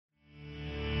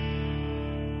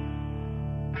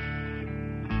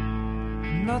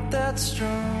not that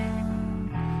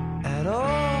strong at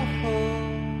all.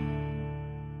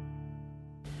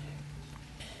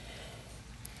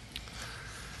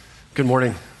 Good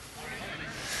morning.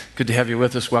 Good to have you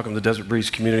with us. Welcome to Desert Breeze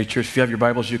Community Church. If you have your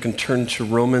Bibles, you can turn to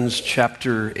Romans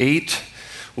chapter 8.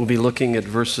 We'll be looking at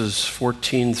verses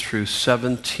 14 through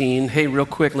 17. Hey, real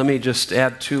quick, let me just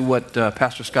add to what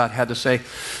Pastor Scott had to say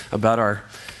about our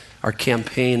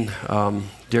campaign,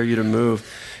 Dare You to Move.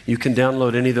 You can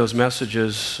download any of those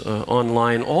messages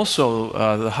online.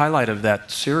 Also, the highlight of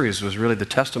that series was really the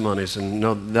testimonies, and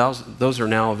those are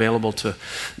now available to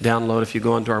download. If you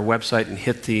go onto our website and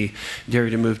hit the Dare You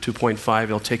to Move 2.5,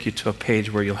 it'll take you to a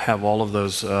page where you'll have all of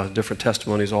those different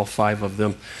testimonies, all 5 of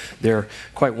them. They're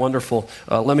quite wonderful.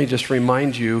 Let me just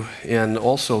remind you and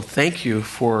also thank you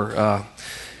for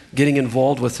getting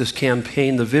involved with this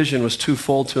campaign. The vision was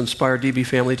twofold: to inspire DB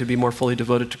family to be more fully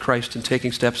devoted to Christ and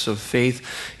taking steps of faith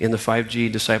in the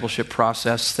 5G discipleship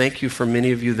process. Thank you for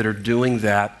many of you that are doing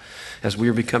that as we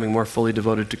are becoming more fully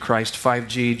devoted to Christ.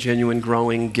 5G, genuine,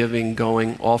 growing, giving,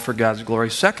 going, all for God's glory.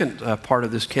 Second part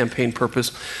of this campaign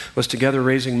purpose was together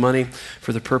raising money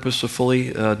for the purpose of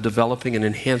fully developing and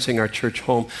enhancing our church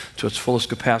home to its fullest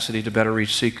capacity to better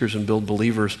reach seekers and build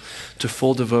believers to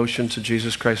full devotion to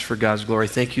Jesus Christ for God's glory.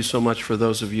 Thank you so much for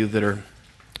those of you that are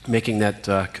making that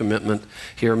commitment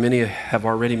here. Many have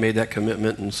already made that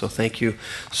commitment, and so thank you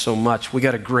so much. We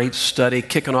got a great study,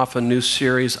 kicking off a new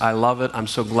series. I love it. I'm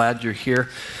so glad you're here.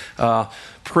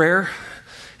 Prayer,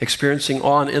 Experiencing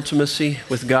Awe and Intimacy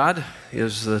with God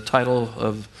is the title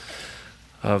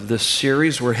of this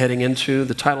series we're heading into.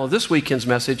 The title of this weekend's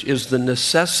message is The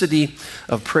Necessity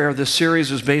of Prayer. This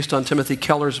series is based on Timothy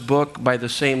Keller's book by the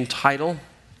same title.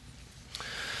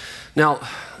 Now,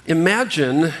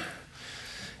 imagine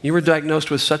you were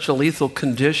diagnosed with such a lethal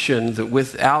condition that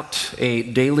without a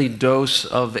daily dose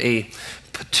of a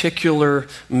particular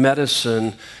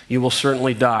medicine, you will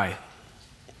certainly die.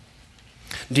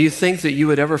 Do you think that you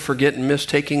would ever forget and miss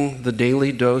taking the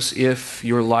daily dose if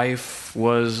your life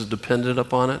was dependent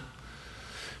upon it?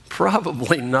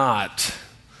 Probably not.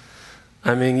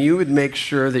 I mean, you would make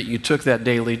sure that you took that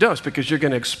daily dose because you're going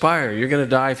to expire. You're going to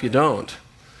die if you don't.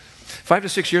 5 to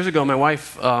 6 years ago, my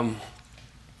wife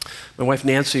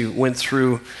Nancy went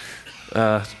through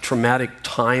a traumatic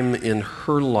time in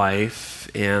her life,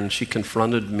 and she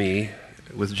confronted me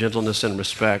with gentleness and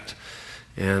respect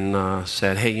and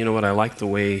said, hey, you know what, I like the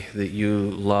way that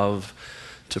you love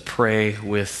to pray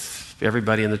with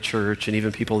everybody in the church and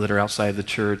even people that are outside the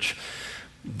church,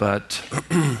 but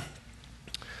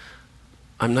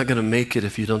I'm not going to make it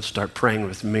if you don't start praying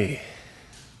with me.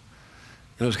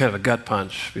 And it was kind of a gut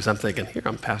punch because I'm thinking, here,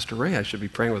 I'm Pastor Ray. I should be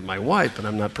praying with my wife, but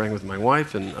I'm not praying with my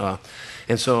wife. And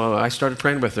so I started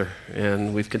praying with her,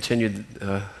 and we've continued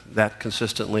that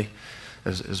consistently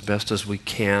as best as we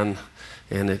can.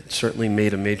 And it certainly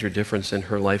made a major difference in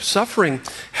her life. Suffering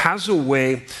has a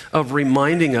way of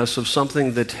reminding us of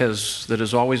something that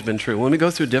has always been true. When we go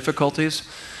through difficulties,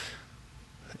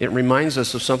 it reminds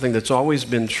us of something that's always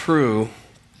been true.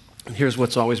 And here's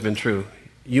what's always been true.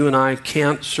 You and I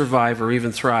can't survive or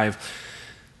even thrive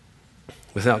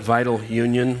without vital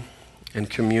union and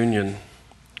communion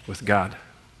with God.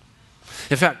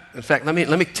 In fact, let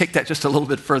me take that just a little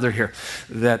bit further here.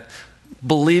 That,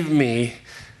 believe me,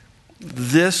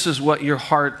 this is what your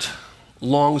heart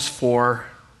longs for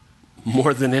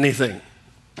more than anything.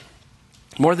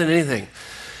 More than anything.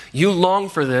 You long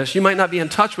for this. You might not be in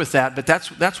touch with that, but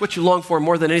that's what you long for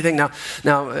more than anything.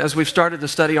 Now, as we've started the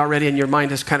study already and your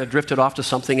mind has kind of drifted off to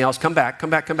something else, come back.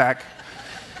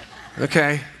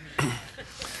 Okay? I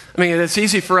mean, it's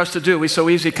easy for us to do. We so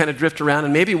easily kind of drift around,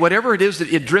 and maybe whatever it is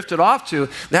that it drifted off to,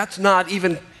 that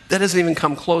doesn't even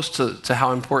come close to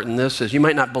how important this is. You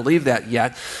might not believe that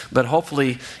yet, but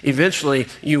hopefully, eventually,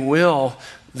 you will.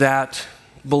 That,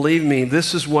 believe me,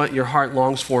 this is what your heart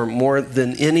longs for more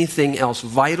than anything else.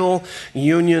 Vital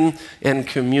union and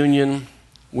communion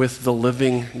with the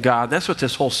living God. That's what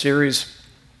this whole series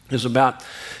is about.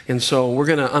 And so we're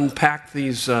going to unpack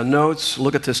these notes,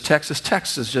 look at this text. This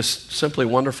text is just simply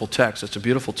wonderful text. It's a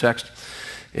beautiful text.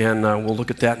 And we'll look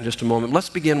at that in just a moment. Let's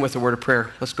begin with a word of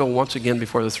prayer. Let's go once again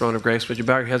before the throne of grace. Would you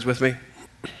bow your heads with me?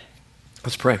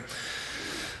 Let's pray.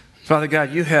 Father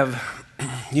God, you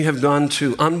have gone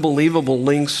to unbelievable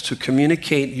lengths to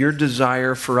communicate your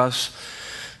desire for us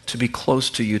to be close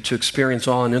to you, to experience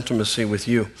awe and intimacy with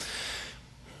you.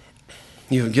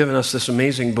 You have given us this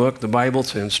amazing book, the Bible,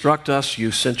 to instruct us.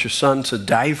 You sent your Son to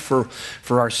die for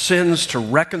our sins, to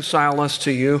reconcile us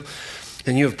to you.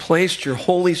 And you have placed your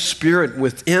Holy Spirit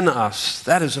within us.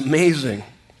 That is amazing.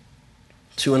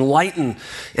 To enlighten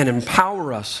and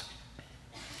empower us.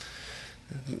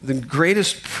 The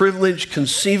greatest privilege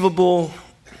conceivable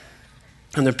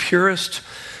and the purest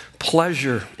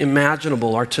pleasure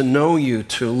imaginable are to know you,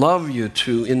 to love you,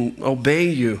 to obey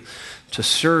you, to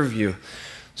serve you.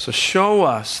 So show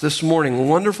us this morning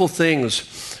wonderful things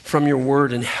from your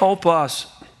word and help us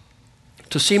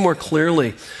to see more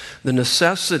clearly the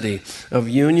necessity of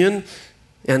union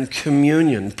and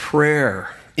communion,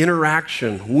 prayer,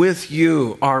 interaction with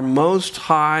you, our most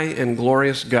high and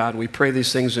glorious God. We pray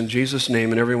these things in Jesus'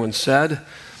 name, and everyone said,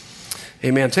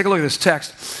 amen. Take a look at this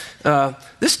text.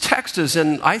 This text is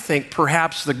in, I think,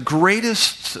 perhaps the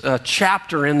greatest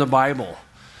chapter in the Bible.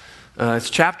 It's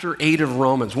chapter 8 of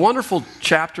Romans. Wonderful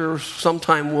chapter.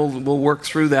 Sometime we'll work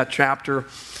through that chapter.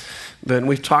 But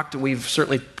we've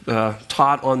certainly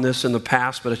taught on this in the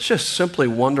past, but it's just simply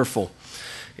wonderful.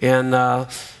 And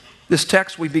this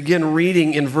text we begin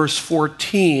reading in verse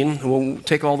 14. We'll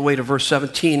take all the way to verse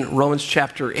 17, Romans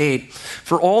chapter 8.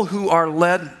 For all who are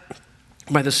led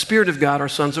by the Spirit of God are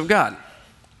sons of God.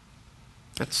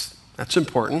 That's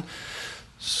important.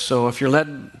 So if you're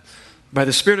led by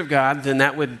the Spirit of God, then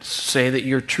that would say that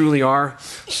you truly are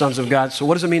sons of God. So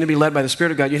what does it mean to be led by the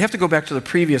Spirit of God? You'd have to go back to the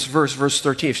previous verse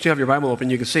 13. If you still have your Bible open,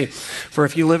 you can see. For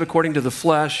if you live according to the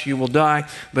flesh, you will die.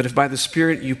 But if by the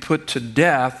Spirit you put to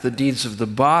death the deeds of the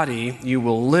body, you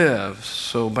will live.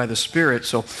 So by the Spirit.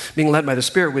 So being led by the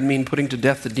Spirit would mean putting to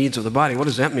death the deeds of the body. What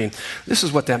does that mean? This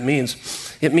is what that means.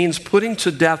 It means putting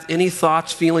to death any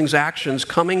thoughts, feelings, actions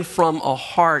coming from a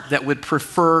heart that would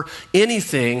prefer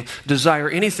anything, desire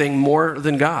anything more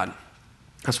than God.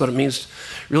 That's what it means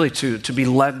really to be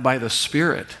led by the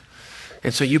Spirit.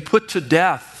 And so you put to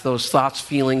death those thoughts,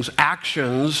 feelings,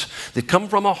 actions that come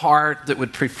from a heart that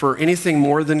would prefer anything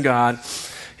more than God.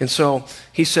 And so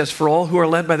he says, for all who are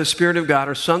led by the Spirit of God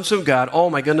are sons of God.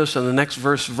 Oh my goodness, and the next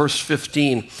verse, verse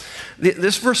 15.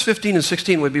 This verse 15 and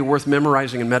 16 would be worth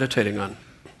memorizing and meditating on.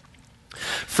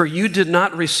 For you did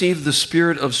not receive the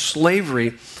spirit of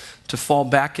slavery to fall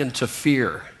back into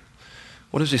fear.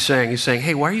 What is he saying? He's saying,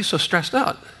 hey, why are you so stressed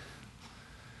out?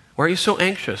 Why are you so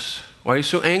anxious? Why are you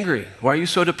so angry? Why are you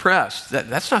so depressed?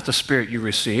 That's not the spirit you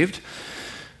received.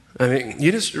 I mean,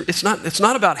 it's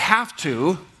not about have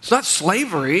to. It's not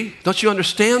slavery. Don't you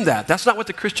understand that? That's not what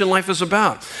the Christian life is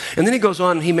about. And then he goes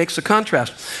on and he makes a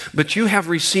contrast. But you have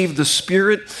received the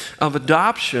spirit of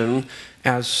adoption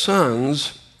as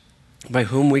sons, by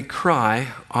whom we cry,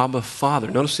 Abba,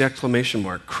 Father. Notice the exclamation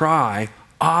mark. Cry,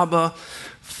 Abba,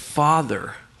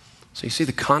 Father. So you see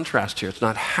the contrast here. It's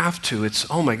not have to. It's,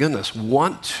 oh my goodness,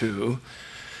 want to.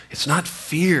 It's not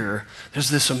fear. There's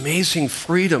this amazing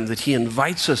freedom that he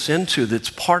invites us into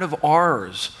that's part of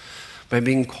ours by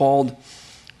being called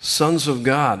sons of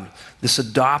God, this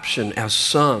adoption as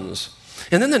sons.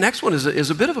 And then the next one is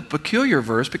a bit of a peculiar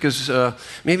verse because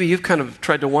maybe you've kind of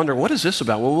tried to wonder, what is this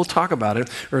about? Well, we'll talk about it.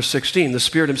 Verse 16, the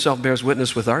Spirit himself bears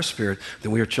witness with our spirit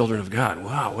that we are children of God.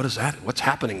 Wow, what is that? What's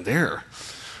happening there?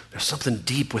 There's something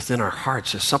deep within our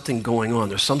hearts. There's something going on.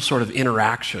 There's some sort of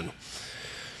interaction.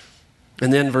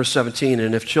 And then verse 17,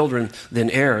 and if children, then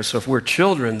heirs. So if we're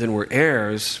children, then we're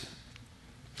heirs.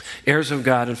 Heirs of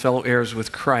God and fellow heirs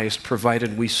with Christ,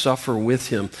 provided we suffer with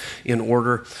him in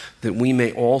order that we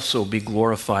may also be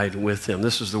glorified with him.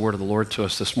 This is the word of the Lord to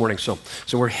us this morning. So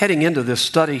we're heading into this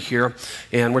study here,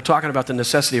 and we're talking about the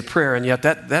necessity of prayer, and yet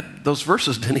those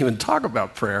verses didn't even talk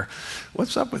about prayer.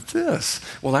 What's up with this?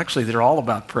 Well, actually, they're all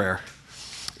about prayer.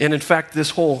 And in fact,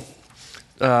 this whole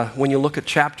when you look at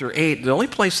chapter 8, the only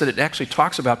place that it actually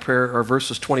talks about prayer are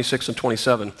verses 26 and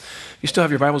 27. You still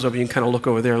have your Bibles open, you can kind of look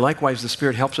over there. Likewise, the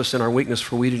Spirit helps us in our weakness,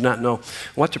 for we do not know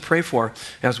what to pray for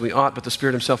as we ought, but the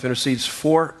Spirit himself intercedes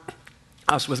for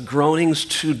us with groanings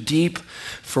too deep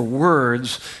for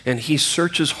words, and he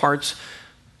searches hearts.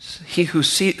 He who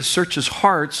searches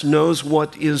hearts knows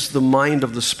what is the mind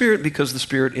of the Spirit, because the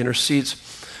Spirit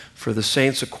intercedes for the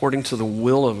saints according to the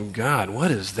will of God. What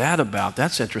is that about?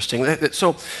 That's interesting.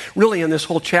 So really in this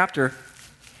whole chapter,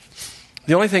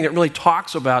 the only thing that really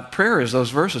talks about prayer is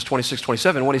those verses, 26,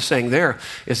 27. What he's saying there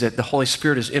is that the Holy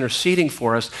Spirit is interceding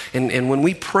for us. And when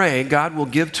we pray, God will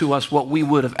give to us what we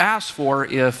would have asked for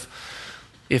if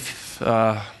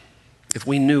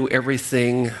we knew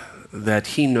everything that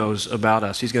he knows about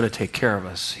us. He's going to take care of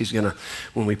us. He's going to,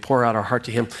 when we pour out our heart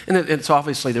to him. And it's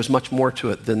obviously, there's much more to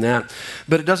it than that.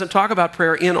 But it doesn't talk about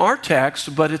prayer in our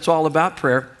text, but it's all about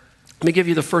prayer. Let me give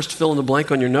you the first fill in the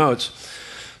blank on your notes.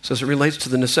 So as it relates to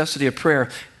the necessity of prayer,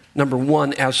 number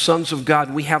one, as sons of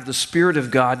God, we have the Spirit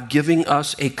of God giving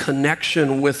us a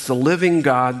connection with the living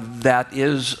God that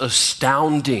is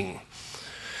astounding.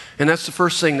 And that's the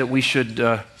first thing that we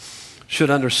should should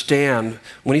understand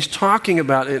when he's talking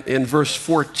about it in verse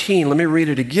 14. Let me read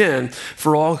it again.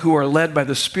 For all who are led by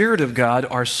the Spirit of God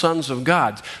are sons of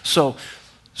God. So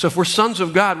if we're sons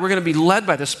of God, we're going to be led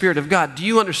by the Spirit of God. Do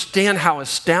you understand how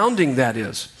astounding that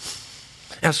is?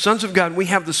 As sons of God, we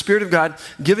have the Spirit of God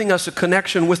giving us a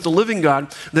connection with the living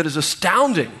God that is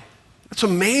astounding. That's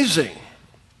amazing.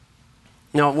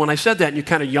 Now, when I said that, you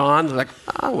kind of yawned, like,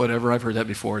 whatever, I've heard that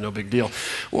before, no big deal.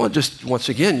 Well, just once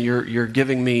again, you're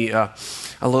giving me a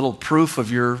little proof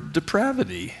of your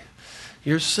depravity,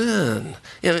 your sin.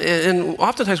 And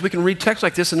oftentimes we can read texts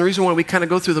like this, and the reason why we kind of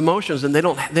go through the motions and they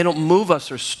don't move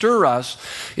us or stir us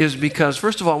is because,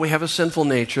 first of all, we have a sinful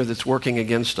nature that's working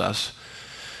against us.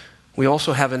 We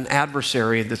also have an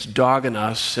adversary that's dogging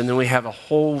us, and then we have a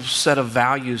whole set of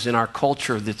values in our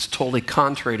culture that's totally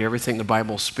contrary to everything the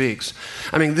Bible speaks.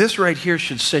 I mean, this right here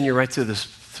should send you right through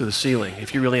the ceiling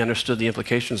if you really understood the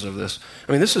implications of this.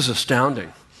 I mean, this is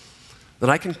astounding, that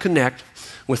I can connect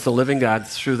with the living God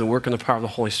through the work and the power of the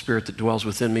Holy Spirit that dwells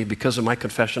within me because of my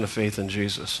confession of faith in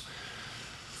Jesus.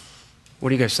 What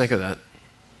do you guys think of that?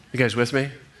 You guys with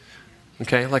me?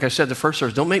 Okay, like I said the first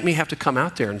service, don't make me have to come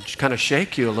out there and kind of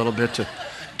shake you a little bit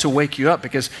to wake you up,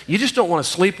 because you just don't want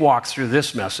to sleepwalk through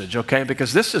this message, okay?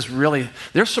 Because this is really,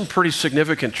 there's some pretty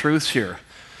significant truths here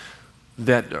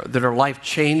that are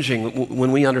life-changing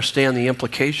when we understand the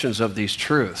implications of these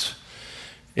truths.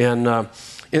 And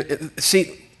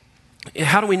see,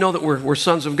 how do we know that we're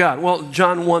sons of God? Well,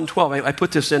 John 1:12, I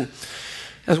put this in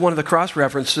as one of the cross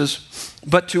references.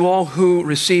 But to all who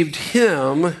received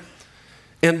him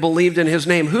and believed in his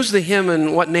name. Who's the him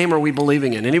and what name are we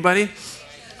believing in? Anybody?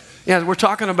 Yeah, we're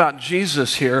talking about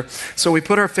Jesus here. So we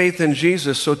put our faith in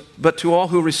Jesus. But to all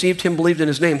who received him, believed in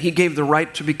his name, he gave the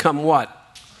right to become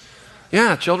what?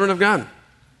 Yeah, children of God.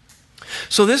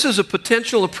 So this is a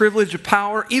potential, a privilege, a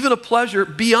power, even a pleasure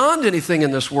beyond anything in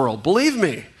this world. Believe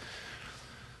me.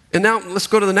 And now let's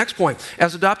go to the next point.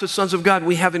 As adopted sons of God,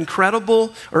 we have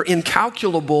incredible or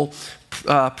incalculable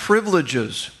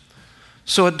privileges.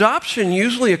 So adoption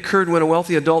usually occurred when a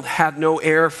wealthy adult had no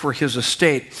heir for his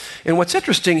estate. And what's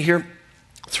interesting here,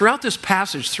 throughout this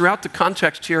passage, throughout the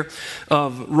context here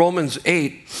of Romans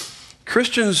 8,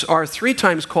 Christians are 3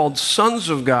 times called sons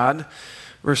of God,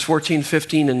 verse 14,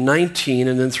 15, and 19,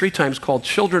 and then 3 times called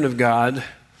children of God,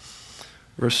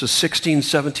 verses 16,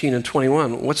 17, and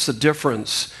 21. What's the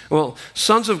difference? Well,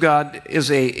 sons of God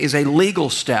is a legal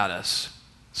status.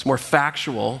 It's more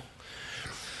factual.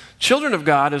 Children of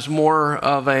God is more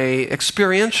of a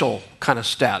experiential kind of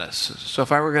status. So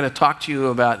if I were going to talk to you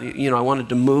about, I wanted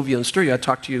to move you and stir you, I'd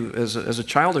talk to you as a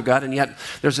child of God, and yet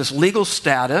there's this legal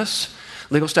status,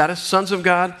 sons of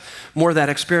God, more that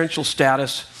experiential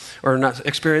status, or not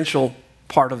experiential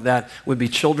part of that would be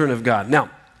children of God. Now,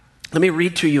 let me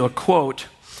read to you a quote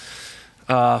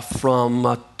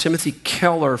from Timothy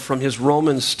Keller from his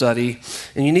Romans study.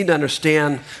 And you need to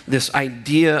understand this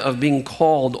idea of being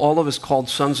called, all of us called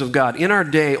sons of God. In our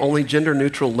day, only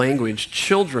gender-neutral language,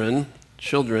 children,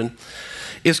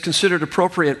 is considered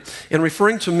appropriate. In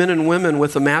referring to men and women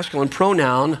with a masculine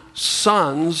pronoun,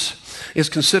 sons is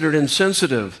considered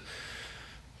insensitive.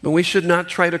 But we should not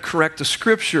try to correct the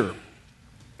scripture.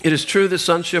 It is true that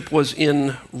sonship was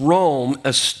in Rome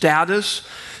a status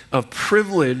of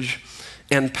privilege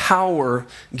and power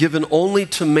given only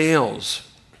to males.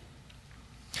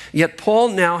 Yet Paul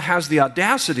now has the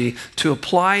audacity to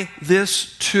apply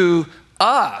this to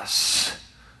us,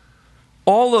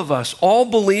 all of us, all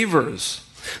believers.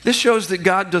 This shows that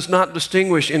God does not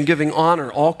distinguish in giving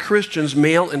honor. All Christians,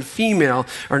 male and female,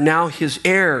 are now his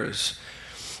heirs.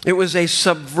 It was a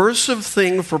subversive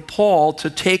thing for Paul to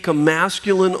take a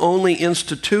masculine-only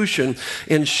institution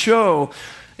and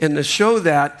to show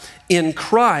that in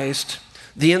Christ,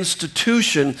 the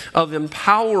institution of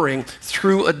empowering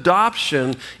through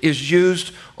adoption is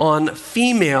used on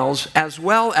females as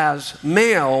well as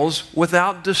males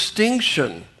without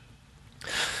distinction.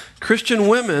 Christian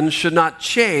women should not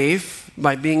chafe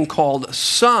by being called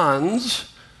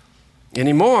sons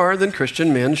any more than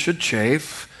Christian men should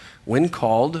chafe when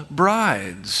called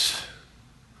brides.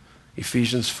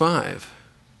 Ephesians 5.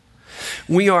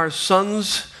 We are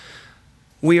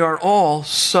all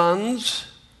sons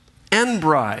and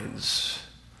brides.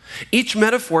 Each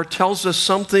metaphor tells us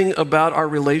something about our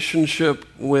relationship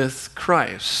with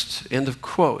Christ. End of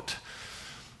quote.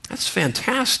 That's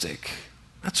fantastic.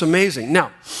 That's amazing.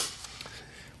 Now,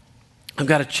 I've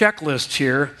got a checklist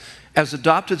here. As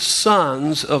adopted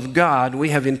sons of God, we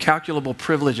have incalculable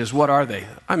privileges. What are they?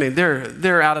 I mean,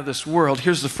 they're out of this world.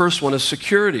 Here's the first one, is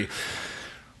security.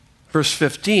 Verse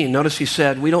 15, notice he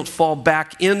said, we don't fall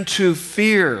back into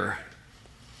fear,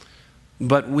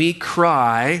 but we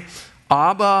cry,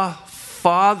 Abba,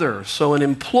 Father. So an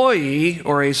employee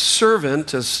or a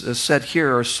servant, as said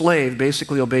here, or a slave,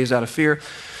 basically obeys out of fear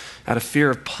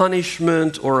of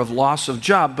punishment or of loss of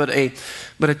job. But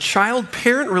a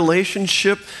child-parent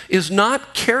relationship is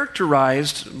not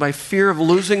characterized by fear of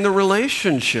losing the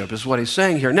relationship, is what he's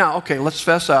saying here. Now, okay, let's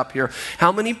fess up here.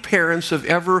 How many parents have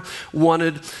ever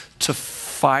wanted to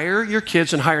fire your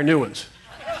kids and hire new ones?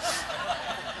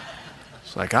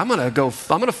 It's like, I'm going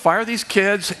to fire these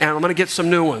kids and I'm going to get some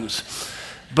new ones.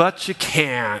 But you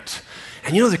can't.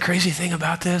 And you know the crazy thing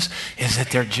about this is that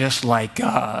they're just like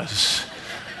us.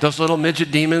 Those little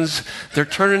midget demons, they're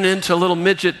turning into little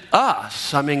midget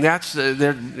us. I mean,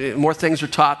 more things are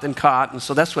taught than caught. And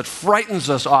so that's what frightens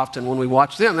us often when we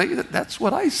watch them. That's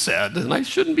what I said, and I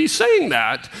shouldn't be saying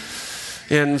that.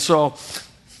 And so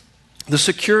the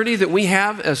security that we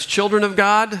have as children of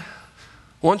God,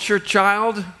 once you're a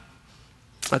child,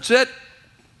 that's it.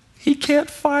 He can't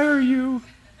fire you.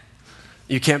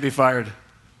 You can't be fired.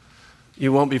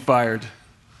 You won't be fired.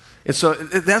 And so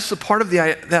that's the part of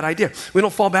that idea. We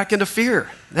don't fall back into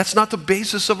fear. That's not the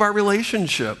basis of our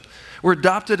relationship. We're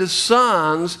adopted as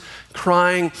sons,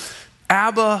 crying,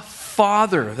 Abba,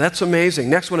 Father. That's amazing.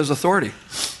 Next one is authority.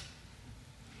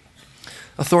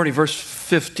 Authority, verse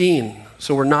 15.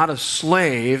 So we're not a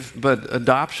slave, but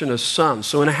adoption as sons.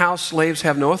 So in a house, slaves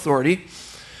have no authority.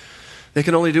 They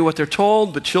can only do what they're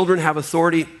told, but children have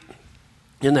authority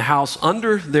in the house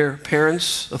under their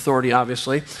parents' authority,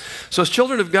 obviously. So as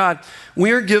children of God,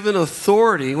 we are given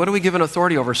authority. What are we given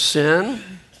authority over? Sin,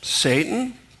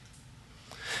 Satan.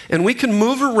 And we can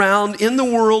move around in the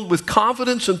world with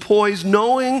confidence and poise,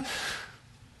 knowing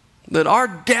that our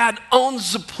dad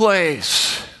owns the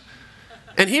place.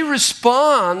 And he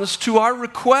responds to our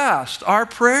request, our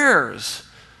prayers.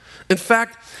 In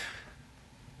fact,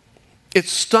 it's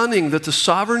stunning that the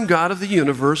sovereign God of the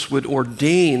universe would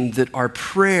ordain that our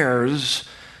prayers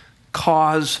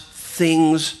cause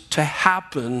things to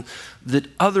happen that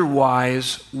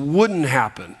otherwise wouldn't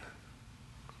happen.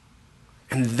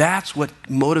 And that's what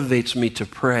motivates me to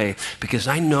pray, because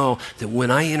I know that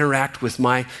when I interact with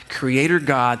my Creator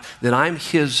God, that I'm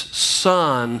His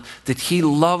son, that He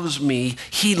loves me,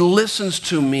 He listens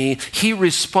to me, He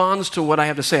responds to what I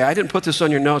have to say. I didn't put this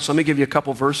on your notes. Let me give you a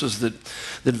couple verses that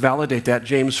validate that.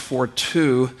 James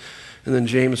 4:2 and then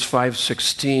James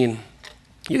 5:16.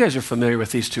 You guys are familiar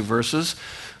with these two verses.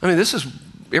 I mean, this is,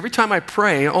 every time I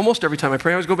pray, almost every time I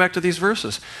pray, I always go back to these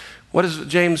verses. What is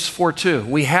James 4:2?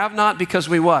 We have not because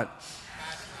we what?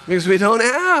 Because we don't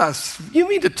ask. You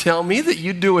mean to tell me that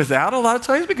you do without a lot of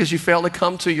times because you fail to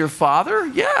come to your Father?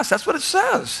 Yes, that's what it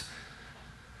says.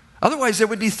 Otherwise, there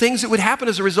would be things that would happen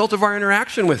as a result of our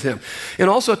interaction with Him. It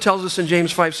also tells us in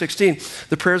James 5:16,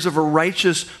 the prayers of a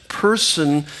righteous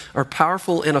person are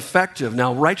powerful and effective.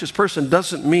 Now, righteous person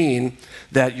doesn't mean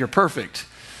that you're perfect.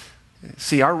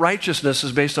 See, our righteousness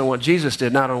is based on what Jesus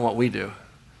did, not on what we do.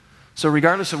 So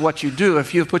regardless of what you do,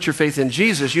 if you have put your faith in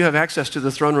Jesus, you have access to the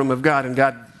throne room of God, and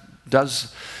God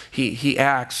does, He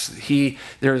acts.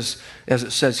 There's, as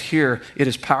it says here, it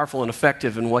is powerful and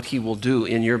effective in what He will do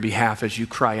in your behalf as you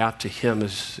cry out to Him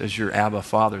as your Abba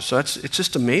Father. So it's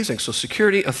just amazing. So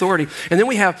security, authority. And then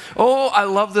we have, I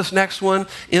love this next one,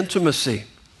 intimacy.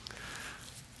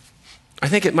 I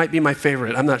think it might be my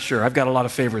favorite. I'm not sure. I've got a lot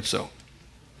of favorites though.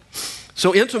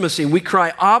 So intimacy, we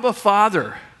cry, Abba,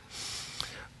 Father.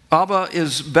 Abba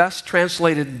is best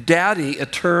translated daddy, a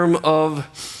term of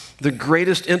the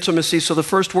greatest intimacy. So the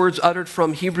first words uttered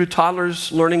from Hebrew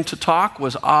toddlers learning to talk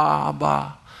was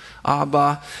Abba,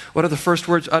 Abba. What are the first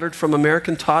words uttered from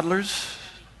American toddlers?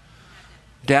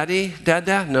 Daddy,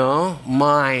 Dada? No,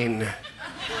 mine.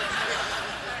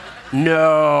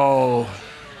 No.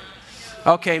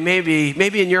 Okay,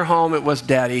 maybe in your home it was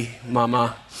daddy,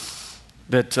 mama.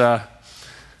 But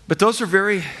those are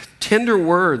very tender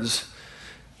words.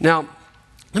 Now,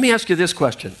 let me ask you this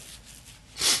question.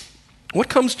 What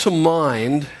comes to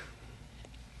mind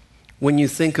when you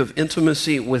think of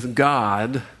intimacy with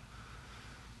God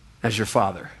as your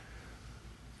Father?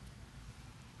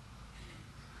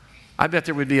 I bet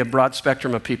there would be a broad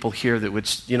spectrum of people here that would,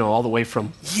 all the way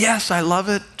from, yes, I love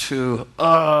it, to,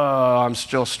 I'm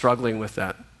still struggling with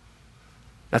that.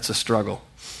 That's a struggle.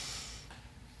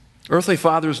 Earthly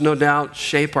fathers, no doubt,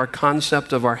 shape our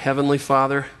concept of our Heavenly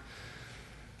Father.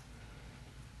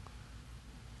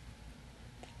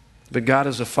 But God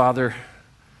is a Father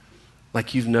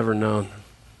like you've never known.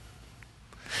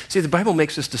 See, the Bible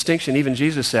makes this distinction. Even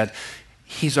Jesus said,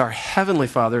 He's our Heavenly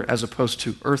Father as opposed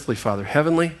to earthly Father.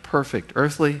 Heavenly, perfect.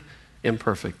 Earthly,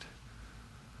 imperfect.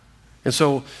 And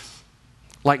so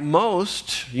Like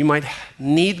most, you might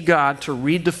need God to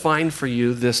redefine for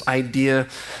you this idea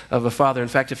of a father. In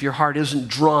fact, if your heart isn't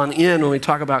drawn in when we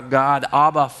talk about God,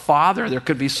 Abba, Father, there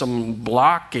could be some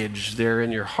blockage there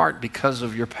in your heart because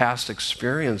of your past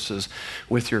experiences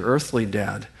with your earthly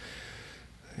dad.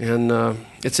 And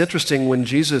it's interesting, when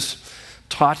Jesus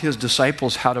taught his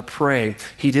disciples how to pray,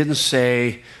 he didn't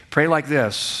say, pray like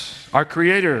this, our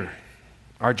Creator,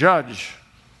 our Judge,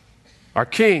 our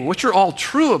King, which are all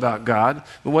true about God,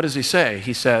 but what does he say?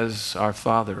 He says, our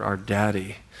Father, our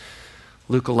Daddy.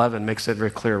 Luke 11 makes that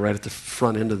very clear right at the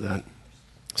front end of that.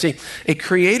 See, a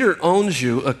creator owns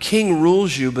you, a king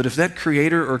rules you, but if that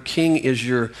creator or king is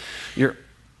your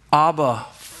Abba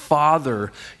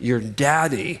Father, your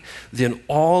daddy, then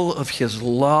all of his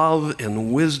love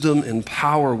and wisdom and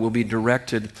power will be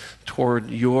directed toward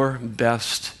your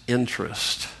best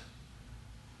interest.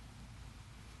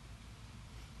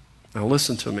 Now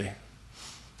listen to me.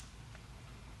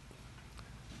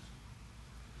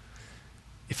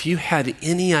 If you had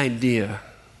any idea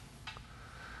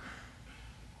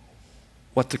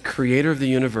what the creator of the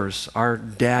universe, our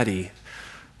daddy,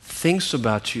 thinks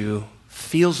about you,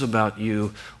 feels about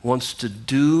you, wants to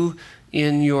do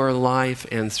in your life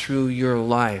and through your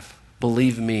life,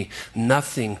 believe me,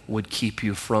 nothing would keep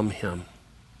you from him.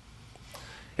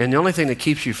 And the only thing that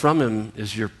keeps you from him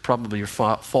is probably your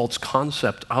false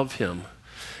concept of him.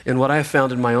 And what I have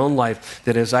found in my own life,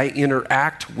 that as I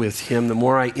interact with him, the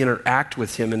more I interact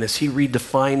with him, and as he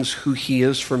redefines who he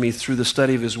is for me through the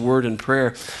study of his word and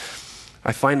prayer,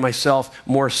 I find myself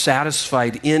more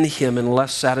satisfied in him and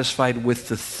less satisfied with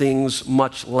the things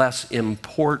much less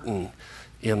important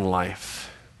in life.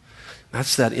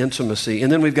 That's that intimacy.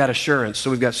 And then we've got assurance.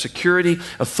 So we've got security,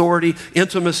 authority,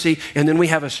 intimacy, and then we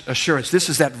have assurance. This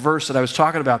is that verse that I was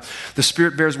talking about. The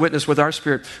Spirit bears witness with our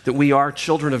spirit that we are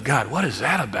children of God. What is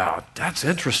that about? That's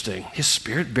interesting. His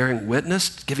Spirit bearing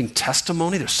witness, giving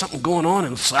testimony. There's something going on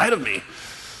inside of me.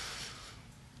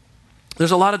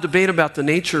 There's a lot of debate about the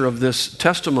nature of this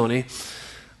testimony,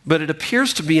 but it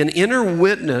appears to be an inner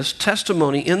witness,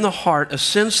 testimony in the heart, a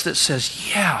sense that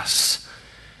says, yes,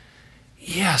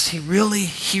 he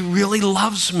really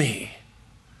loves me.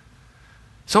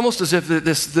 It's almost as if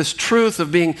this truth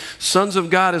of being sons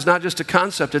of God is not just a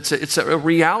concept, it's a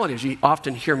reality, as you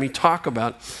often hear me talk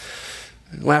about.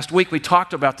 Last week we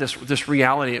talked about this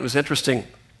reality. It was interesting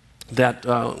that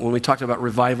when we talked about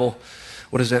revival,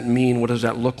 what does that mean? What does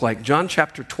that look like? John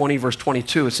chapter 20, verse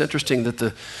 22, it's interesting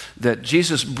that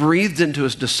Jesus breathed into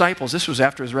his disciples. This was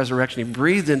after his resurrection. He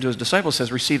breathed into his disciples, says,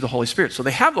 receive the Holy Spirit. So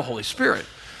they have the Holy Spirit.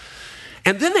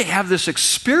 And then they have this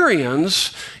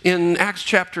experience in Acts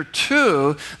chapter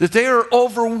 2 that they are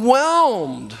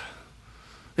overwhelmed.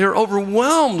 They are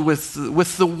overwhelmed with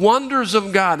the wonders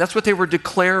of God. That's what they were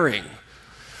declaring.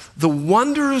 The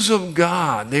wonders of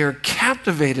God. They are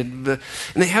captivated. And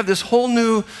they have this whole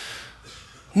new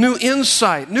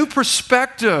insight, new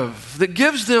perspective that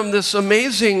gives them this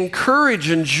amazing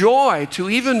courage and joy to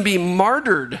even be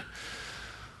martyred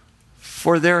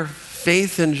for their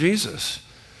faith in Jesus.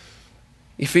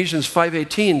 Ephesians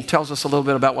 5:18 tells us a little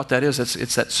bit about what that is.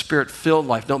 It's that Spirit-filled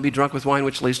life. Don't be drunk with wine,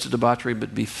 which leads to debauchery,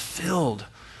 but be filled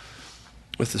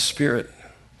with the Spirit.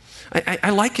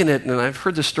 I liken it, and I've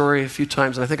heard this story a few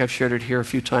times, and I think I've shared it here a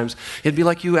few times. It'd be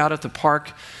like you out at the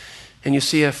park, and you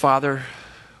see a father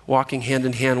walking hand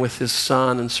in hand with his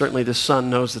son, and certainly the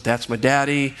son knows that that's my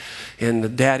daddy, and the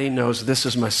daddy knows this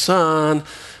is my son.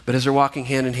 But as they're walking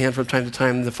hand in hand from time to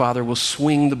time, the father will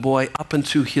swing the boy up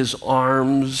into his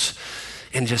arms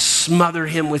and just smother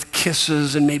him with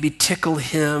kisses and maybe tickle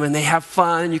him, and they have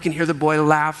fun. You can hear the boy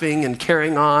laughing and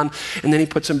carrying on, and then he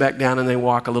puts him back down and they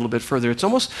walk a little bit further. It's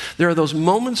almost, there are those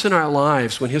moments in our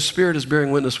lives when his Spirit is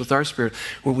bearing witness with our spirit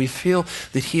where we feel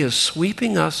that he is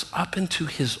sweeping us up into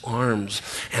his arms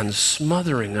and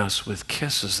smothering us with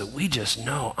kisses, that we just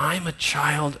know, I'm a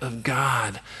child of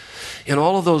God. And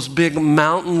all of those big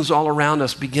mountains all around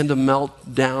us begin to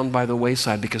melt down by the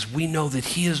wayside because we know that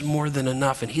he is more than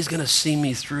enough and he's going to see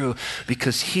me through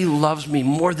because he loves me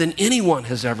more than anyone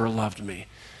has ever loved me.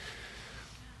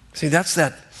 See, that's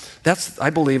I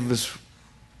believe is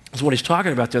what he's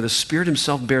talking about there. The Spirit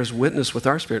himself bears witness with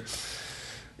our spirit.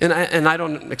 And I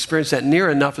don't experience that near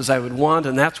enough as I would want,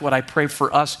 and that's what I pray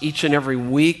for us each and every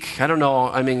week. I don't know,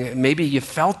 I mean, maybe you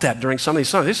felt that during some of these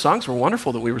songs. These songs were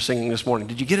wonderful that we were singing this morning.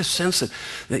 Did you get a sense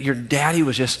that your daddy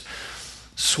was just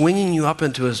swinging you up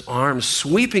into his arms,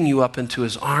 sweeping you up into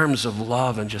his arms of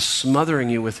love and just smothering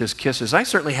you with his kisses? I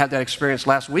certainly had that experience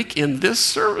last week in this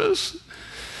service.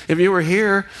 If you were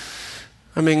here,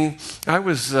 I mean, I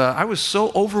was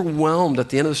so overwhelmed at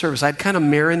the end of the service. I'd kind of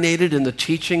marinated in the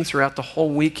teaching throughout the whole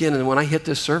weekend, and when I hit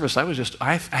this service, I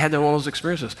had one of those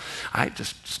experiences. I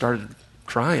just started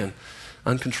crying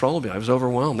uncontrollably. I was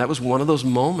overwhelmed. That was one of those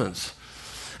moments.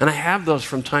 And I have those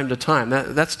from time to time.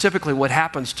 That's typically what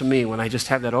happens to me when I just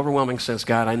have that overwhelming sense,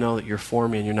 God, I know that you're for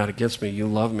me and you're not against me. You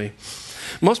love me.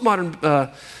 Most modern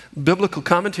biblical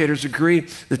commentators agree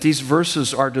that these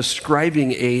verses are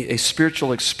describing a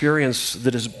spiritual experience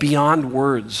that is beyond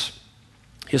words,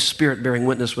 His Spirit bearing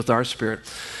witness with our spirit.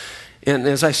 And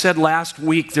as I said last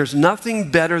week, there's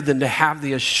nothing better than to have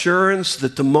the assurance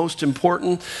that the most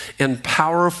important and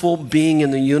powerful being in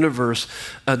the universe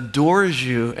adores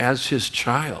you as His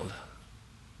child.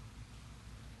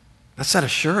 That's that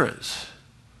assurance.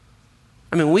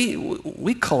 I mean,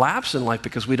 we collapse in life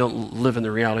because we don't live in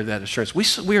the reality of that assurance.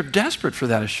 We are desperate for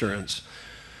that assurance.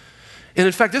 And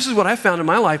in fact, this is what I found in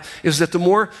my life, is that the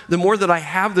more that I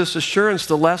have this assurance,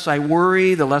 the less I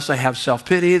worry, the less I have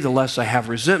self-pity, the less I have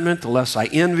resentment, the less I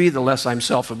envy, the less I'm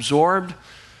self-absorbed.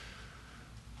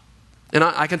 And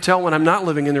I can tell when I'm not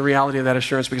living in the reality of that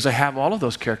assurance because I have all of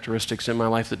those characteristics in my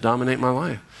life that dominate my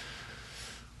life.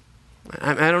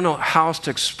 I don't know how else to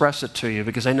express it to you,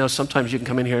 because I know sometimes you can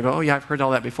come in here and go, oh yeah, I've heard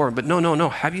all that before. But no.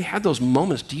 Have you had those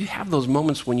moments? Do you have those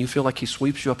moments when you feel like He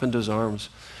sweeps you up into His arms?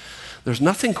 There's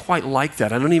nothing quite like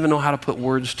that. I don't even know how to put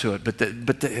words to it, but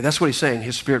that's what He's saying.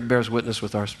 His Spirit bears witness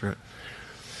with our spirit.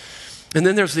 And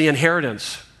then there's the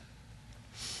inheritance.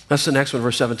 That's the next one,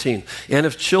 verse 17. And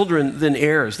if children, then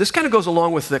heirs. This kind of goes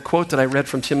along with the quote that I read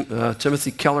from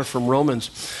Timothy Keller from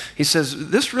Romans. He says,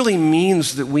 this really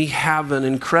means that we have an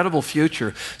incredible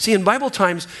future. See, in Bible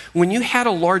times, when you had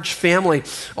a large family,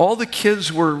 all the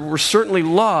kids were certainly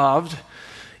loved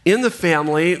in the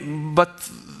family, but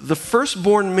the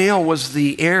firstborn male was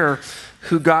the heir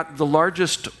who got the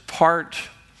largest part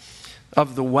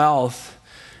of the wealth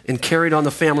and carried on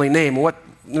the family name.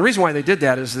 The reason why they did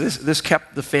that is this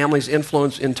kept the family's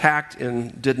influence intact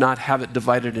and did not have it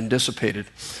divided and dissipated.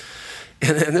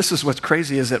 And this is what's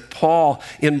crazy, is that Paul,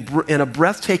 in a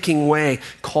breathtaking way,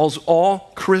 calls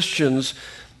all Christians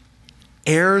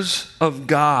heirs of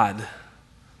God,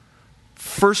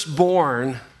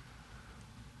 firstborn,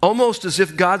 almost as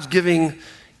if God's giving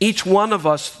each one of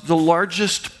us the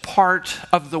largest part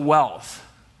of the wealth.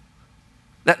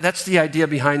 That's the idea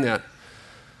behind that.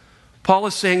 Paul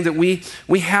is saying that we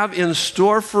have in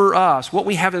store for us, what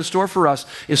we have in store for us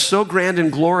is so grand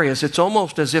and glorious, it's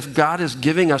almost as if God is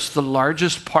giving us the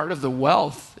largest part of the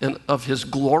wealth and of His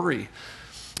glory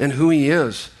and who He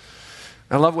is.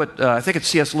 I love what, I think it's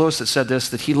C.S. Lewis that said this,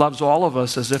 that He loves all of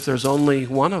us as if there's only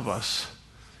one of us.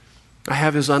 I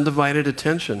have His undivided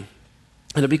attention.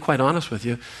 And to be quite honest with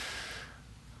you,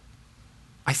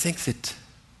 I think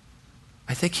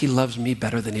He loves me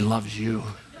better than He loves you.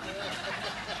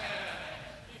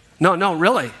 No,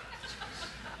 really.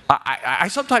 I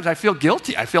sometimes I feel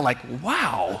guilty. I feel like,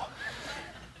 wow,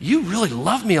 you really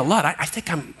love me a lot. I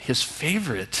think I'm His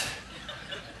favorite.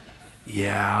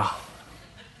 Yeah.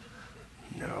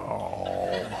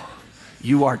 No.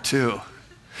 You are too.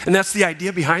 And that's the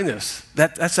idea behind this.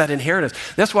 That's that inheritance.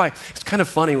 That's why it's kind of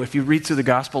funny if you read through the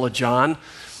Gospel of John,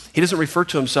 he doesn't refer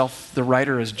to himself, the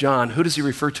writer, as John. Who does he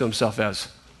refer to himself as?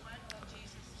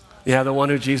 Yeah, the one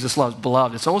who Jesus loves,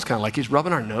 beloved. It's almost kind of like he's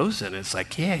rubbing our nose in it. It's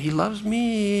like, yeah, He loves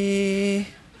me.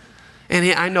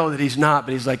 And I know that He's not,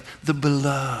 but He's like, the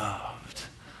beloved.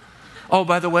 Oh,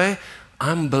 by the way,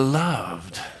 I'm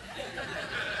beloved.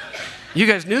 You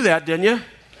guys knew that, didn't you?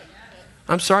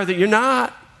 I'm sorry that you're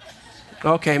not.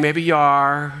 Okay, maybe you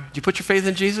are. Do you put your faith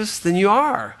in Jesus? Then you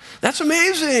are. That's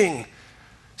amazing.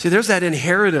 See, there's that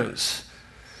inheritance.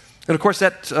 And of course,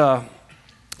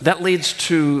 that leads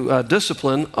to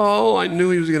discipline. Oh, I knew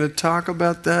he was going to talk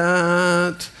about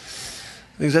that.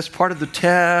 Because that's part of the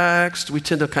text. We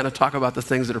tend to kind of talk about the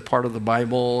things that are part of the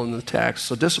Bible and the text.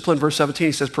 So discipline, verse 17,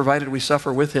 he says, provided we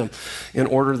suffer with Him in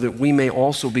order that we may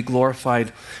also be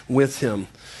glorified with Him.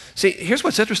 See, here's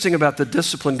what's interesting about the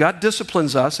discipline. God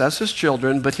disciplines us as His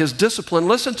children, but His discipline,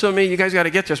 listen to me, you guys got to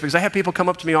get this, because I have people come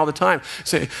up to me all the time,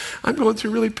 say, I'm going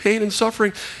through really pain and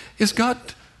suffering. Is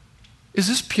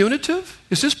this punitive?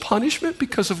 Is this punishment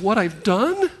because of what I've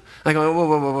done? I go,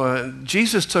 whoa.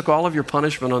 Jesus took all of your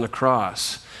punishment on the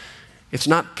cross. It's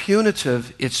not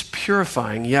punitive, it's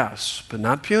purifying, yes, but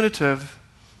not punitive.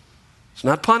 It's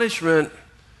not punishment.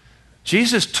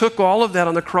 Jesus took all of that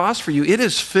on the cross for you. It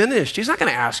is finished. He's not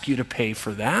going to ask you to pay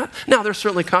for that. Now, there's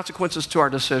certainly consequences to our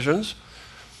decisions,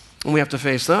 and we have to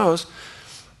face those.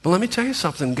 But let me tell you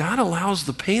something. God allows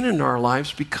the pain in our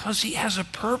lives because He has a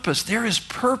purpose. There is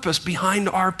purpose behind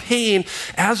our pain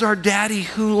as our daddy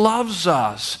who loves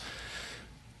us.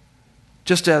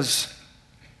 Just as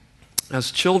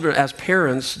children, as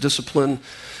parents discipline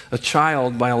a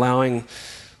child by allowing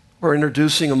or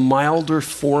introducing a milder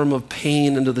form of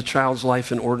pain into the child's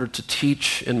life in order to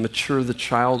teach and mature the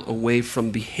child away from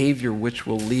behavior which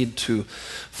will lead to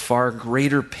far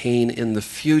greater pain in the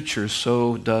future,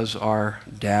 so does our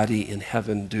Daddy in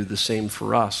heaven do the same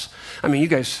for us. I mean, you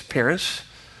guys, parents,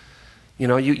 you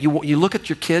know, you look at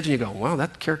your kids and you go, wow,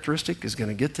 that characteristic is going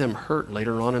to get them hurt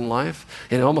later on in life.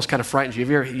 And it almost kind of frightens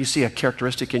you. If you see a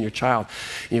characteristic in your child,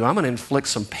 you go, I'm going to inflict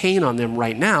some pain on them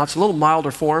right now. It's a little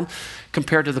milder form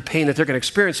compared to the pain that they're going to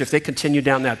experience if they continue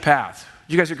down that path.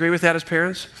 Do you guys agree with that as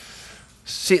parents?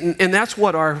 See, and that's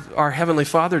what our Heavenly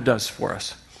Father does for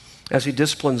us as He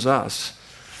disciplines us.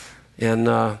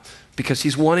 And because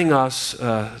He's wanting us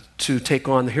to take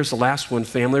on, here's the last one,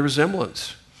 family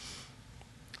resemblance.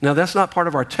 Now, that's not part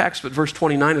of our text, but verse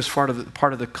 29 is part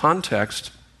of the context.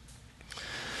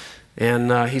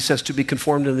 And he says, to be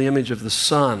conformed to the image of the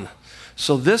Son.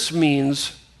 So this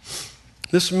means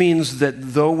that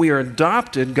though we are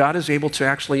adopted, God is able to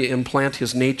actually implant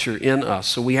His nature in us.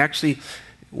 So we actually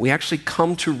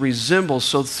come to resemble.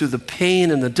 So through the pain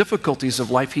and the difficulties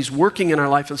of life, He's working in our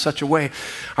life in such a way.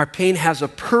 Our pain has a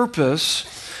purpose,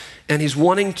 and He's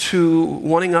wanting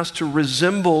us to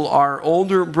resemble our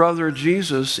older brother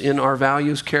Jesus in our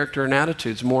values, character, and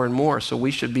attitudes more and more. So we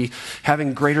should be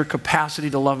having greater capacity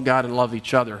to love God and love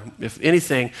each other. If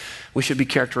anything, we should be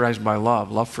characterized by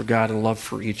love for God and love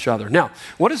for each other. Now,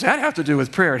 what does that have to do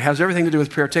with prayer? It has everything to do with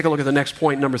prayer. Take a look at the next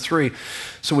point, number 3.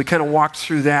 So we kind of walked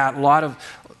through that. A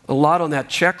lot on that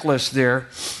checklist there.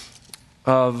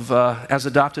 As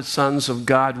adopted sons of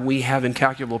God, we have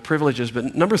incalculable privileges.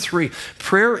 But number 3,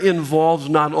 prayer involves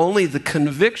not only the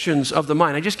convictions of the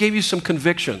mind. I just gave you some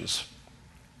convictions.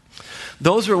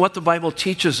 Those are what the Bible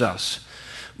teaches us.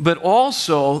 But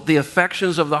also the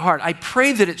affections of the heart. I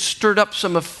pray that it stirred up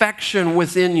some affection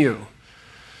within you.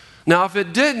 Now, if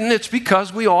it didn't, it's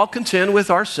because we all contend with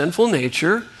our sinful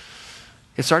nature.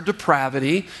 It's our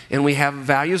depravity, and we have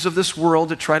values of this world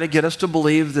that try to get us to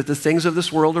believe that the things of this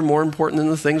world are more important than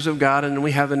the things of God, and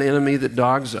we have an enemy that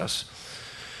dogs us.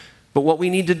 But what we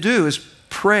need to do is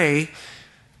pray,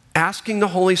 asking the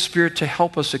Holy Spirit to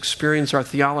help us experience our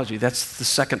theology. That's the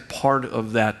second part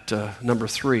of that number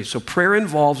 3. So prayer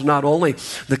involves not only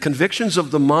the convictions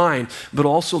of the mind, but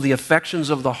also the affections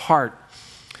of the heart.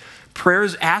 Prayer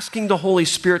is asking the Holy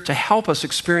Spirit to help us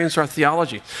experience our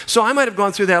theology. So I might have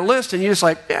gone through that list and you're just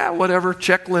like, yeah, whatever,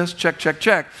 checklist,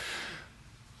 check.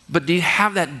 But do you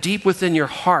have that deep within your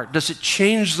heart? Does it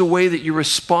change the way that you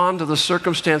respond to the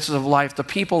circumstances of life, the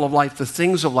people of life, the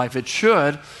things of life? It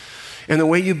should. And the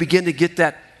way you begin to get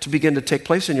that to begin to take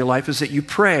place in your life is that you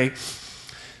pray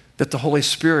that the Holy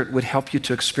Spirit would help you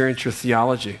to experience your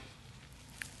theology.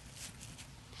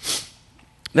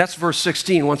 That's verse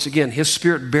 16. Once again, His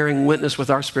Spirit bearing witness with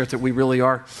our spirit that we really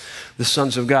are the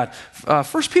sons of God. 1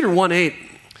 Peter 1:8,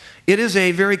 it is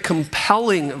a very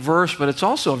compelling verse, but it's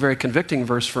also a very convicting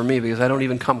verse for me because I don't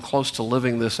even come close to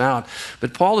living this out.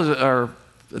 But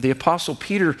the Apostle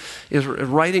Peter is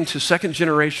writing to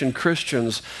second-generation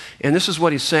Christians, and this is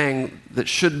what he's saying that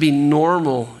should be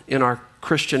normal in our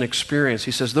Christian experience.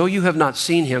 He says, though you have not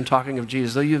seen Him, talking of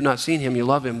Jesus, though you have not seen Him, you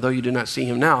love Him. Though you do not see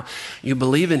Him now, you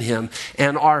believe in Him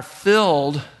and are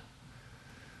filled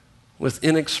with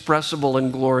inexpressible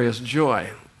and glorious joy.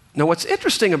 Now, what's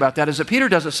interesting about that is that Peter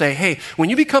doesn't say, hey,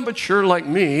 when you become mature like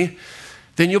me,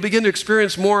 then you'll begin to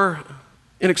experience more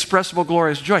inexpressible,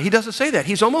 glorious joy. He doesn't say that.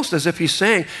 He's almost as if he's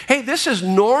saying, hey, this is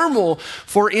normal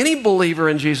for any believer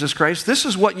in Jesus Christ. This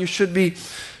is what you should be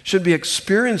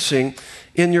experiencing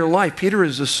in your life. Peter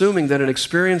is assuming that an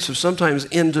experience of sometimes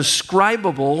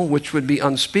indescribable, which would be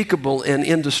unspeakable, and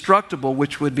indestructible,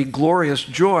 which would be glorious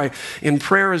joy in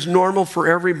prayer, is normal for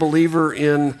every believer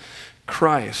in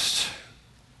Christ.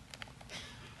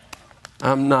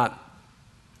 I'm not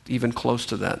even close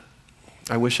to that.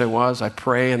 I wish I was. I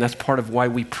pray, and that's part of why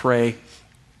we pray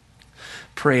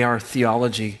our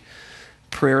theology.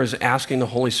 Prayer is asking the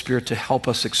Holy Spirit to help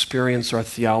us experience our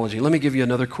theology. Let me give you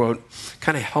another quote.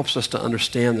 Kind of helps us to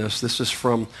understand this. This is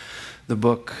from the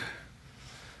book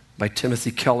by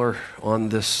Timothy Keller on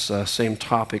this same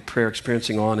topic, prayer,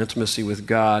 experiencing awe and intimacy with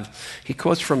God. He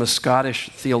quotes from a Scottish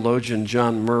theologian,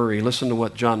 John Murray. Listen to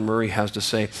what John Murray has to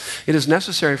say. It is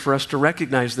necessary for us to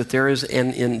recognize that there is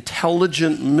an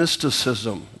intelligent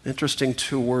mysticism. Interesting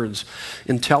two words.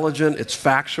 Intelligent, it's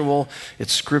factual,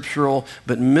 it's scriptural,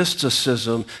 but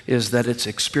mysticism is that it's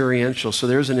experiential. So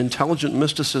there's an intelligent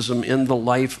mysticism in the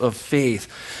life of faith,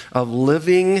 of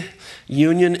living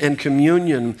union and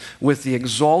communion with the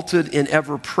exalted and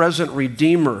ever-present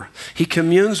Redeemer. He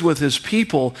communes with his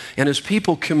people, and his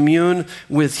people commune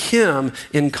with him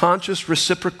in conscious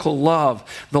reciprocal love.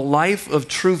 The life of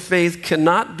true faith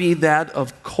cannot be that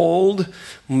of cold,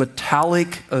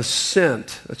 metallic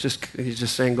assent. He's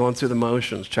just saying going through the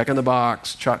motions, checking the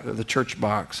box, the church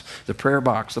box, the prayer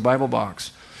box, the Bible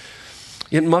box.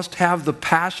 It must have the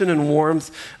passion and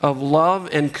warmth of love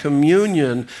and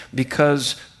communion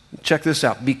because, check this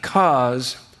out,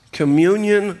 because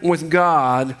communion with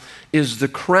God is the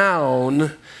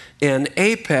crown and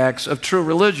apex of true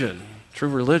religion. True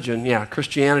religion, yeah,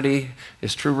 Christianity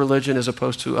is true religion as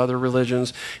opposed to other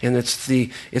religions, and it's the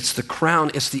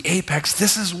crown, it's the apex.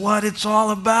 This is what it's all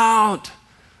about.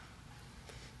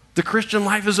 The Christian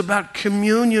life is about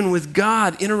communion with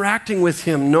God, interacting with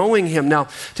him, knowing him. Now,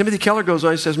 Timothy Keller goes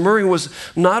on, he says, Murray was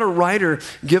not a writer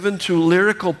given to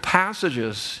lyrical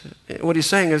passages. What he's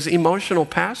saying is emotional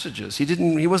passages.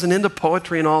 He wasn't into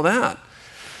poetry and all that.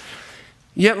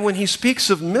 Yet when he speaks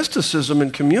of mysticism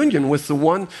and communion with the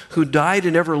one who died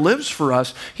and ever lives for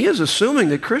us, he is assuming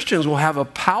that Christians will have a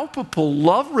palpable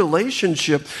love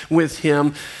relationship with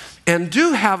him and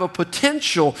do have a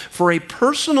potential for a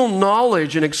personal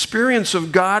knowledge and experience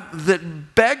of God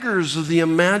that beggars the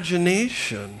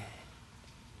imagination.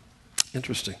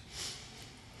 Interesting.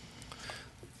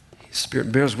 His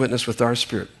Spirit bears witness with our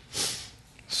spirit.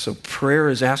 So prayer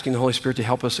is asking the Holy Spirit to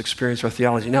help us experience our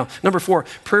theology. Now, number 4,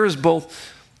 prayer is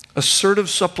both assertive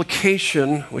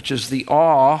supplication, which is the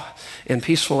awe, and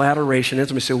peaceful adoration,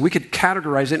 intimacy. So we could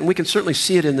categorize it, and we can certainly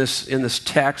see it in this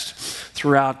text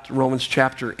throughout Romans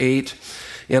chapter 8.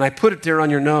 And I put it there on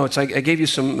your notes. I gave you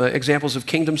some examples of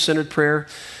kingdom-centered prayer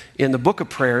in the book of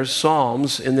prayers,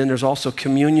 Psalms, and then there's also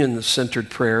communion-centered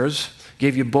prayers.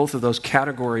 Gave you both of those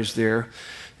categories there.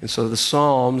 And so the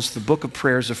Psalms, the book of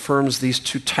prayers, affirms these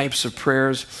two types of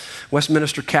prayers.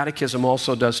 Westminster Catechism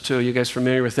also does too. You guys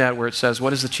familiar with that, where it says,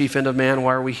 what is the chief end of man?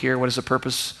 Why are we here? What is the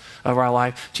purpose of our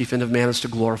life? Chief end of man is to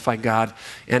glorify God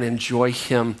and enjoy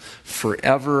him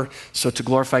forever. So to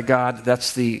glorify God,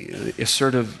 that's the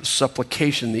assertive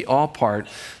supplication, the all part.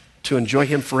 To enjoy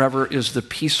him forever is the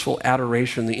peaceful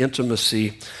adoration, the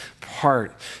intimacy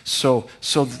part. So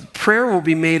prayer will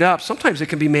be made up. Sometimes it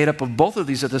can be made up of both of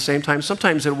these at the same time.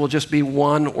 Sometimes it will just be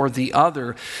one or the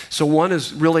other. So one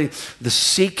is really the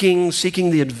seeking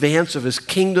the advance of his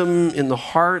kingdom in the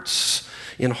hearts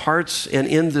and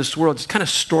in this world. It's kind of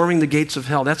storming the gates of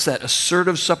hell. That's that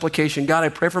assertive supplication. God, I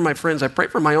pray for my friends. I pray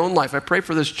for my own life. I pray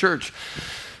for this church.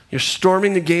 You're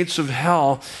storming the gates of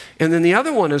hell. And then the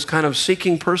other one is kind of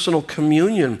seeking personal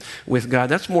communion with God.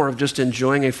 That's more of just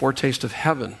enjoying a foretaste of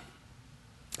heaven.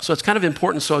 So it's kind of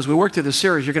important. So as we work through this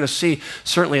series, you're going to see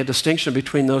certainly a distinction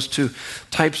between those two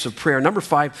types of prayer. Number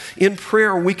 5, in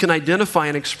prayer, we can identify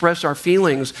and express our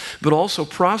feelings, but also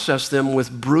process them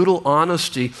with brutal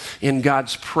honesty in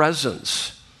God's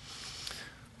presence.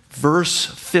 Verse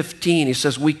 15, he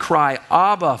says, we cry,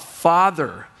 Abba,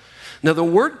 Father. Now, the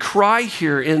word cry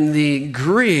here in the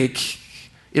Greek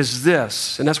is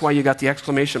this, and that's why you got the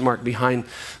exclamation mark behind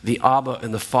the Abba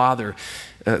and the Father.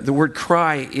 The word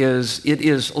cry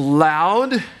is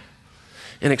loud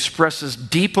and expresses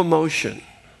deep emotion.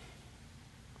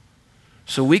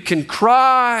 So we can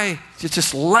cry, it's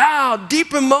just loud,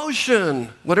 deep emotion,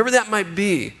 whatever that might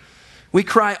be. We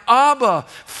cry, Abba,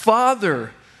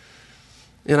 Father.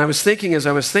 And I was thinking, as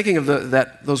I was thinking of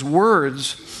those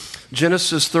words,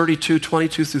 Genesis 32,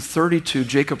 22 through 32,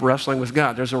 Jacob wrestling with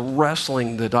God. There's a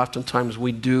wrestling that oftentimes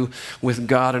we do with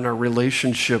God in our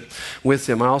relationship with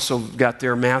him. I also got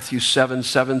there Matthew 7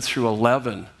 through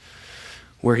 11,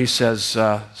 where he says,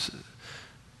 in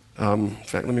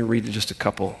fact, let me read just a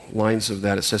couple lines of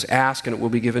that. It says, ask and it will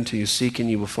be given to you. Seek and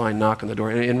you will find. Knock on the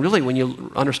door. And really, when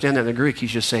you understand that in the Greek,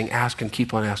 he's just saying ask and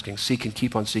keep on asking. Seek and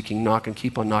keep on seeking. Knock and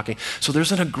keep on knocking. So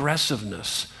there's an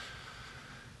aggressiveness.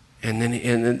 And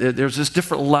then there's this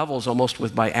different levels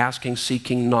almost by asking,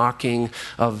 seeking, knocking,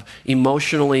 of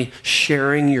emotionally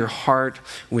sharing your heart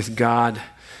with God.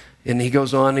 And he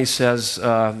goes on, he says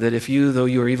that if you, though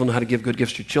you are evil, know how to give good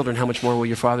gifts to your children, how much more will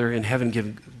your Father in heaven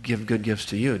give good gifts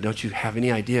to you? Don't you have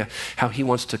any idea how he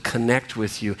wants to connect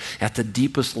with you at the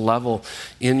deepest level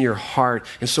in your heart?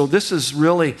 And so this is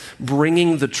really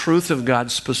bringing the truth of God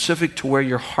specific to where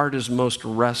your heart is most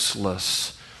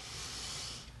restless.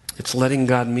 It's letting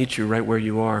God meet you right where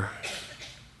you are.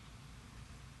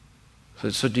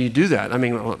 So do you do that? I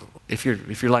mean, if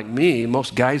you're like me,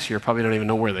 most guys here probably don't even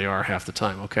know where they are half the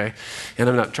time, okay? And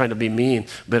I'm not trying to be mean,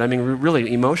 but I mean,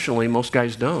 really, emotionally, most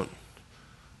guys don't.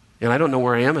 And I don't know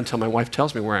where I am until my wife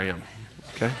tells me where I am,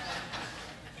 okay?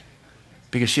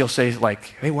 Because she'll say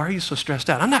like, hey, why are you so stressed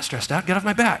out? I'm not stressed out, get off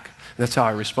my back. And that's how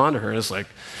I respond to her. And it's like,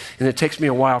 and it takes me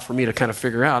a while for me to kind of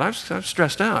figure out, I'm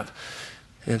stressed out.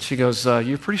 And she goes,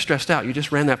 you're pretty stressed out. You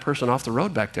just ran that person off the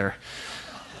road back there.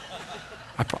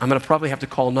 I'm going to probably have to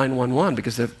call 911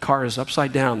 because the car is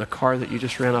upside down, the car that you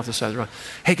just ran off the side of the road.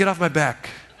 Hey, get off my back.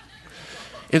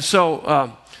 And so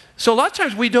a lot of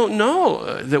times we don't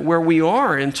know that where we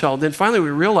are until then finally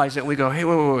we realize it and we go, hey,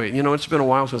 wait. You know, it's been a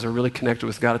while since I really connected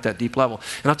with God at that deep level.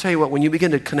 And I'll tell you what, when you begin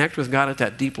to connect with God at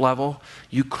that deep level,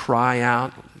 you cry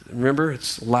out. Remember,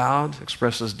 it's loud,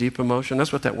 expresses deep emotion.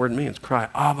 That's what that word means, cry.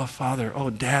 Abba, Father, oh,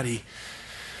 Daddy.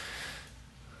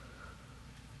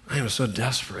 I am so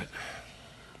desperate.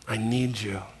 I need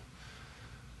you.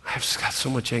 I've just got so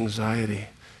much anxiety.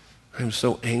 I'm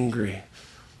so angry.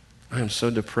 I am so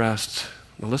depressed.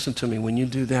 Now listen to me. When you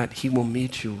do that, he will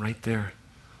meet you right there.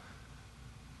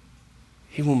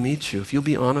 He will meet you. If you'll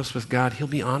be honest with God, he'll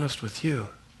be honest with you.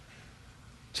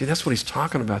 See, that's what he's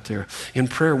talking about there. In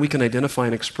prayer, we can identify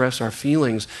and express our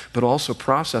feelings, but also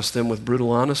process them with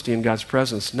brutal honesty in God's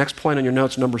presence. Next point on your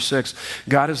notes, number 6.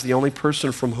 God is the only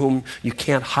person from whom you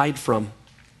can't hide from.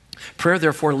 Prayer,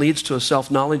 therefore, leads to a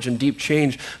self-knowledge and deep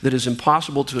change that is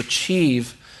impossible to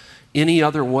achieve any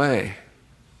other way.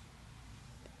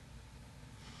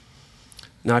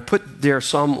 Now, I put there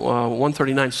Psalm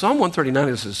 139. Psalm 139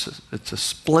 it's a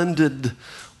splendid,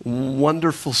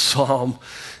 wonderful psalm.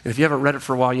 And if you haven't read it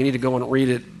for a while, you need to go and read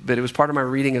it. But it was part of my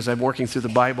reading as I'm working through the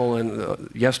Bible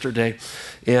yesterday.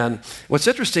 And what's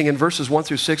interesting, in verses 1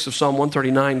 through 6 of Psalm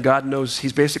 139, God knows,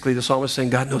 he's basically, the psalmist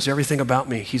saying, God knows everything about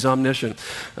me. He's omniscient.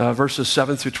 Verses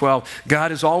 7 through 12,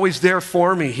 God is always there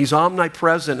for me. He's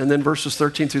omnipresent. And then verses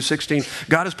 13 through 16,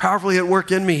 God is powerfully at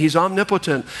work in me. He's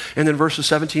omnipotent. And then verses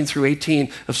 17 through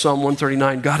 18 of Psalm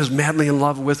 139, God is madly in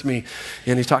love with me.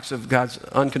 And he talks of God's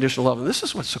unconditional love. And this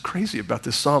is what's so crazy about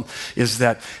this psalm, is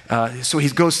that so he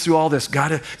goes through all this.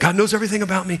 God knows everything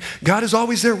about me. God is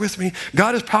always there with me.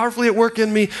 God is powerfully at work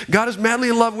in me. God is madly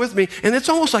in love with me. And it's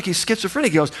almost like he's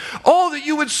schizophrenic. He goes, oh, that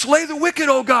you would slay the wicked,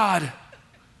 oh God.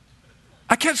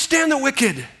 I can't stand the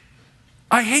wicked.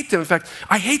 I hate them. In fact,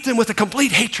 I hate them with a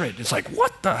complete hatred. It's like,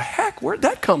 what the heck? Where'd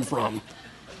that come from?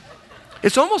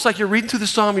 It's almost like you're reading through the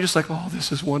psalm. You're just like, oh,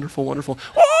 this is wonderful, wonderful.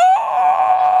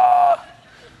 Oh!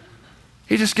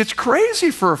 He just gets crazy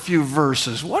for a few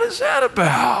verses. What is that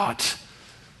about?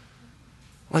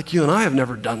 Like you and I have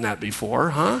never done that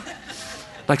before, huh?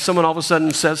 Like someone all of a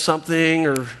sudden says something,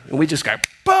 and we just go,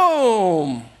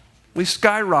 boom! We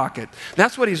skyrocket.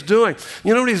 That's what he's doing.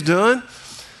 You know what he's doing?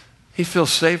 He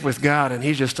feels safe with God, and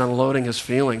he's just unloading his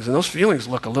feelings. And those feelings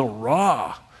look a little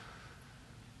raw.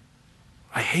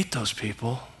 I hate those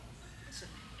people.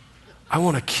 I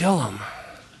want to kill them.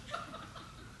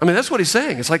 I mean, that's what he's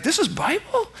saying. It's like, this is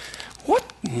Bible?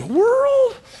 What in the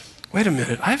world? Wait a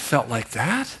minute, I've felt like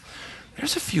that.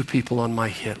 There's a few people on my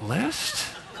hit list.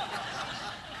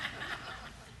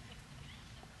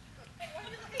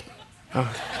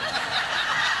 Oh.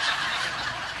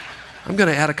 I'm going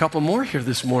to add a couple more here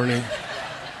this morning.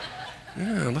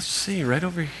 Yeah, let's see, right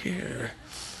over here.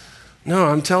 No,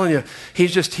 I'm telling you,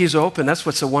 he's open. That's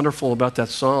what's so wonderful about that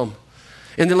psalm.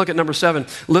 And then look at number 7.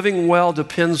 Living well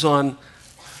depends on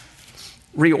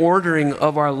reordering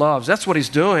of our loves. That's what he's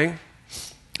doing.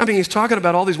 I mean, he's talking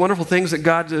about all these wonderful things that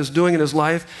God is doing in his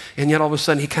life, and yet all of a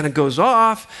sudden he kind of goes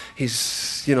off.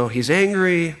 He's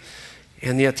angry,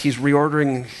 and yet he's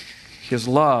reordering his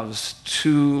loves.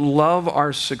 To love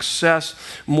our success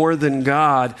more than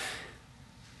God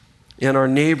and our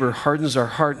neighbor hardens our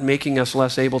heart, making us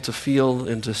less able to feel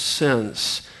and to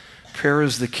sense. Prayer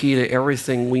is the key to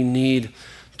everything we need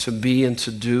to be and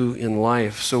to do in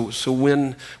life. So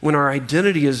when our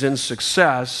identity is in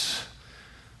success,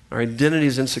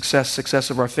 success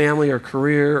of our family or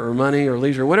career or money or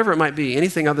leisure, whatever it might be,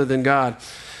 anything other than God,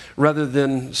 rather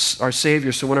than our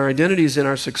Savior. So when our identity is in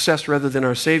our success rather than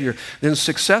our Savior, then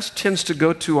success tends to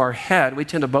go to our head. We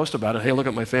tend to boast about it. Hey, look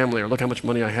at my family, or look how much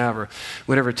money I have, or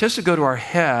whatever. It tends to go to our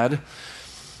head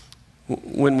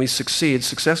when we succeed.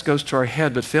 Success goes to our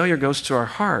head, but failure goes to our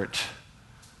heart.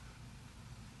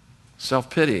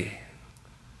 Self-pity.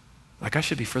 Like, I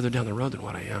should be further down the road than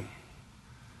what I am.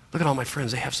 Look at all my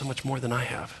friends. They have so much more than I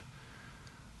have.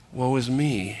 Woe is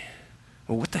me.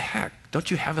 Well, what the heck?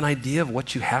 Don't you have an idea of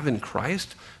what you have in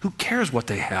Christ? Who cares what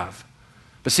they have?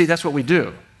 But see, that's what we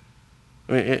do.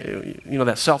 I mean,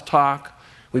 that self-talk.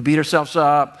 We beat ourselves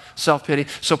up, self-pity.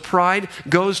 So pride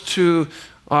goes to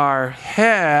our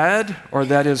head, or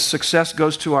that is, success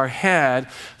goes to our head.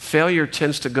 Failure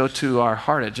tends to go to our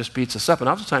heart. It just beats us up. And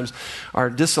oftentimes, our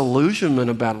disillusionment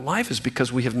about life is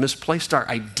because we have misplaced our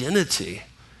identity.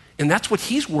 And that's what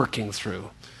he's working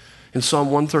through in Psalm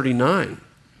 139.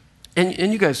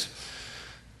 And you guys,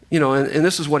 and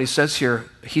this is what he says here.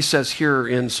 He says here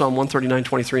in Psalm 139,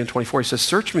 23 and 24, he says,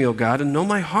 "Search me, O God, and know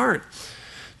my heart.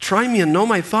 Try me and know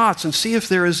my thoughts, and see if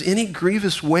there is any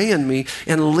grievous way in me,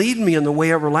 and lead me in the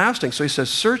way everlasting." So he says,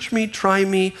 search me, try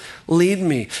me, lead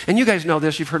me. And you guys know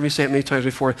this, you've heard me say it many times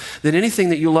before, that anything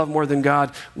that you love more than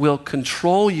God will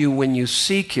control you when you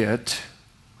seek it,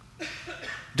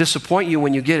 disappoint you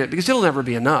when you get it, because it'll never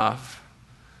be enough.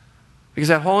 Because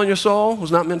that hole in your soul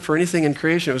was not meant for anything in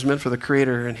creation, it was meant for the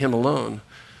Creator and Him alone.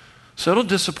 So it'll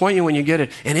disappoint you when you get it,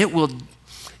 and it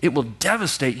will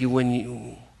devastate you when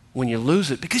you lose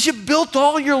it, because you built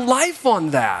all your life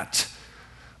on that,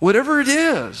 whatever it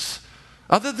is,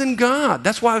 other than God.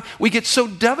 That's why we get so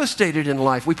devastated in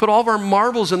life. We put all of our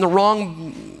marbles in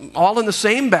all in the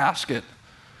same basket,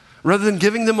 rather than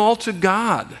giving them all to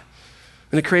God.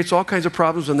 And it creates all kinds of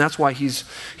problems, and that's why he's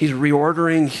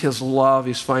reordering his love.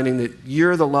 He's finding that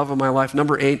you're the love of my life.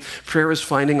 Number 8, prayer is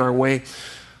finding our way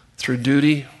through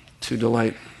duty to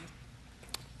delight.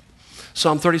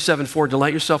 Psalm 37:4,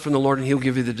 delight yourself in the Lord and he'll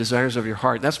give you the desires of your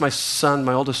heart. That's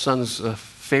my oldest son's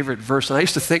favorite verse. And I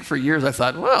used to think for years, I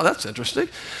thought, wow, that's interesting.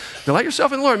 Delight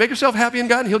yourself in the Lord, make yourself happy in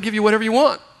God, and he'll give you whatever you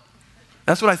want.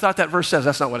 That's what I thought that verse says.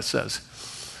 That's not what it says.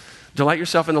 Delight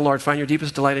yourself in the Lord, find your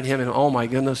deepest delight in him, and oh my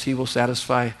goodness, he will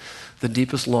satisfy the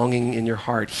deepest longing in your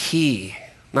heart. He,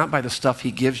 not by the stuff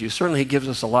he gives you. Certainly he gives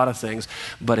us a lot of things,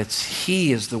 but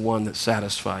he is the one that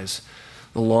satisfies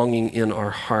the longing in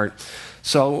our heart.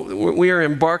 So we are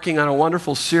embarking on a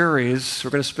wonderful series.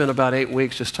 We're going to spend about 8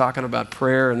 weeks just talking about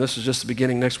prayer, and this is just the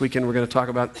beginning. Next weekend we're going to talk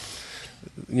about,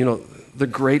 the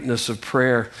greatness of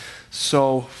prayer.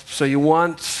 So you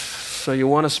want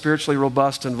a spiritually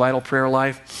robust and vital prayer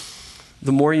life.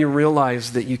 The more you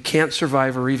realize that you can't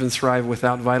survive or even thrive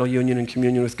without vital union and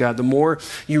communion with God, the more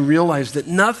you realize that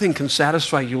nothing can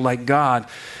satisfy you like God,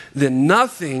 then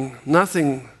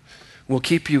nothing will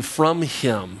keep you from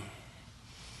him.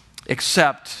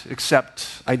 Except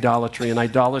idolatry. And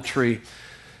idolatry,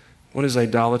 what is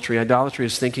idolatry? Idolatry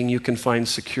is thinking you can find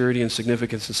security and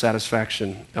significance and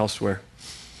satisfaction elsewhere.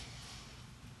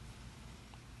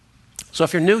 So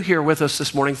if you're new here with us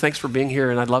this morning, thanks for being here,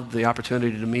 and I'd love the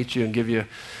opportunity to meet you and give you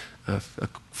a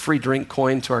free drink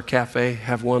coin to our cafe.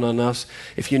 Have one on us.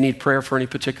 If you need prayer for any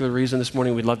particular reason this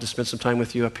morning, we'd love to spend some time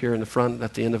with you up here in the front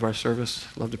at the end of our service.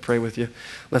 Love to pray with you.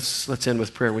 Let's end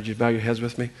with prayer. Would you bow your heads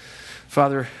with me?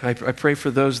 Father, I pray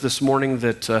for those this morning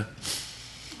that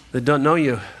don't know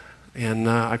you, and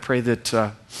I pray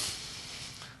that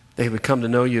they would come to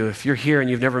know you. If you're here and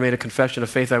you've never made a confession of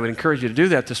faith, I would encourage you to do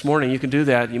that this morning. You can do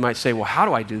that. You might say, well, how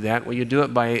do I do that? Well, you do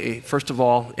it by, first of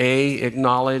all, A,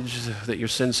 acknowledge that your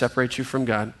sin separates you from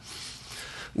God.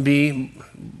 B,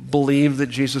 believe that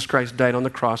Jesus Christ died on the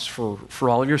cross for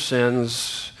all of your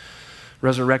sins,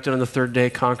 resurrected on the third day,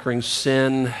 conquering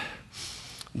sin,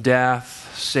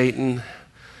 death, Satan,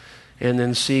 and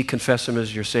then C, confess him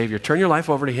as your Savior. Turn your life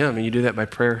over to him, and you do that by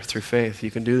prayer through faith.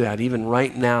 You can do that even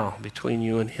right now between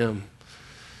you and him.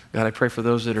 God, I pray for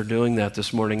those that are doing that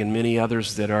this morning and many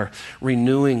others that are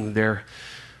renewing their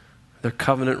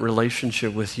covenant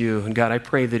relationship with you. And God, I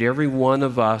pray that every one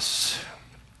of us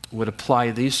would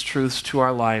apply these truths to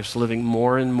our lives, living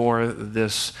more and more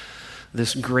this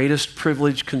greatest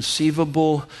privilege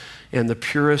conceivable and the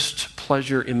purest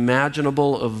pleasure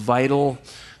imaginable of vital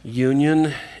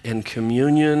union and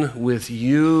communion with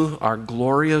you, our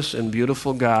glorious and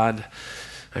beautiful God.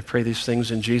 I pray these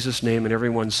things in Jesus' name, and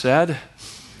everyone said,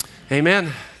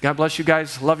 amen. God bless you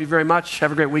guys. Love you very much.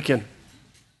 Have a great weekend.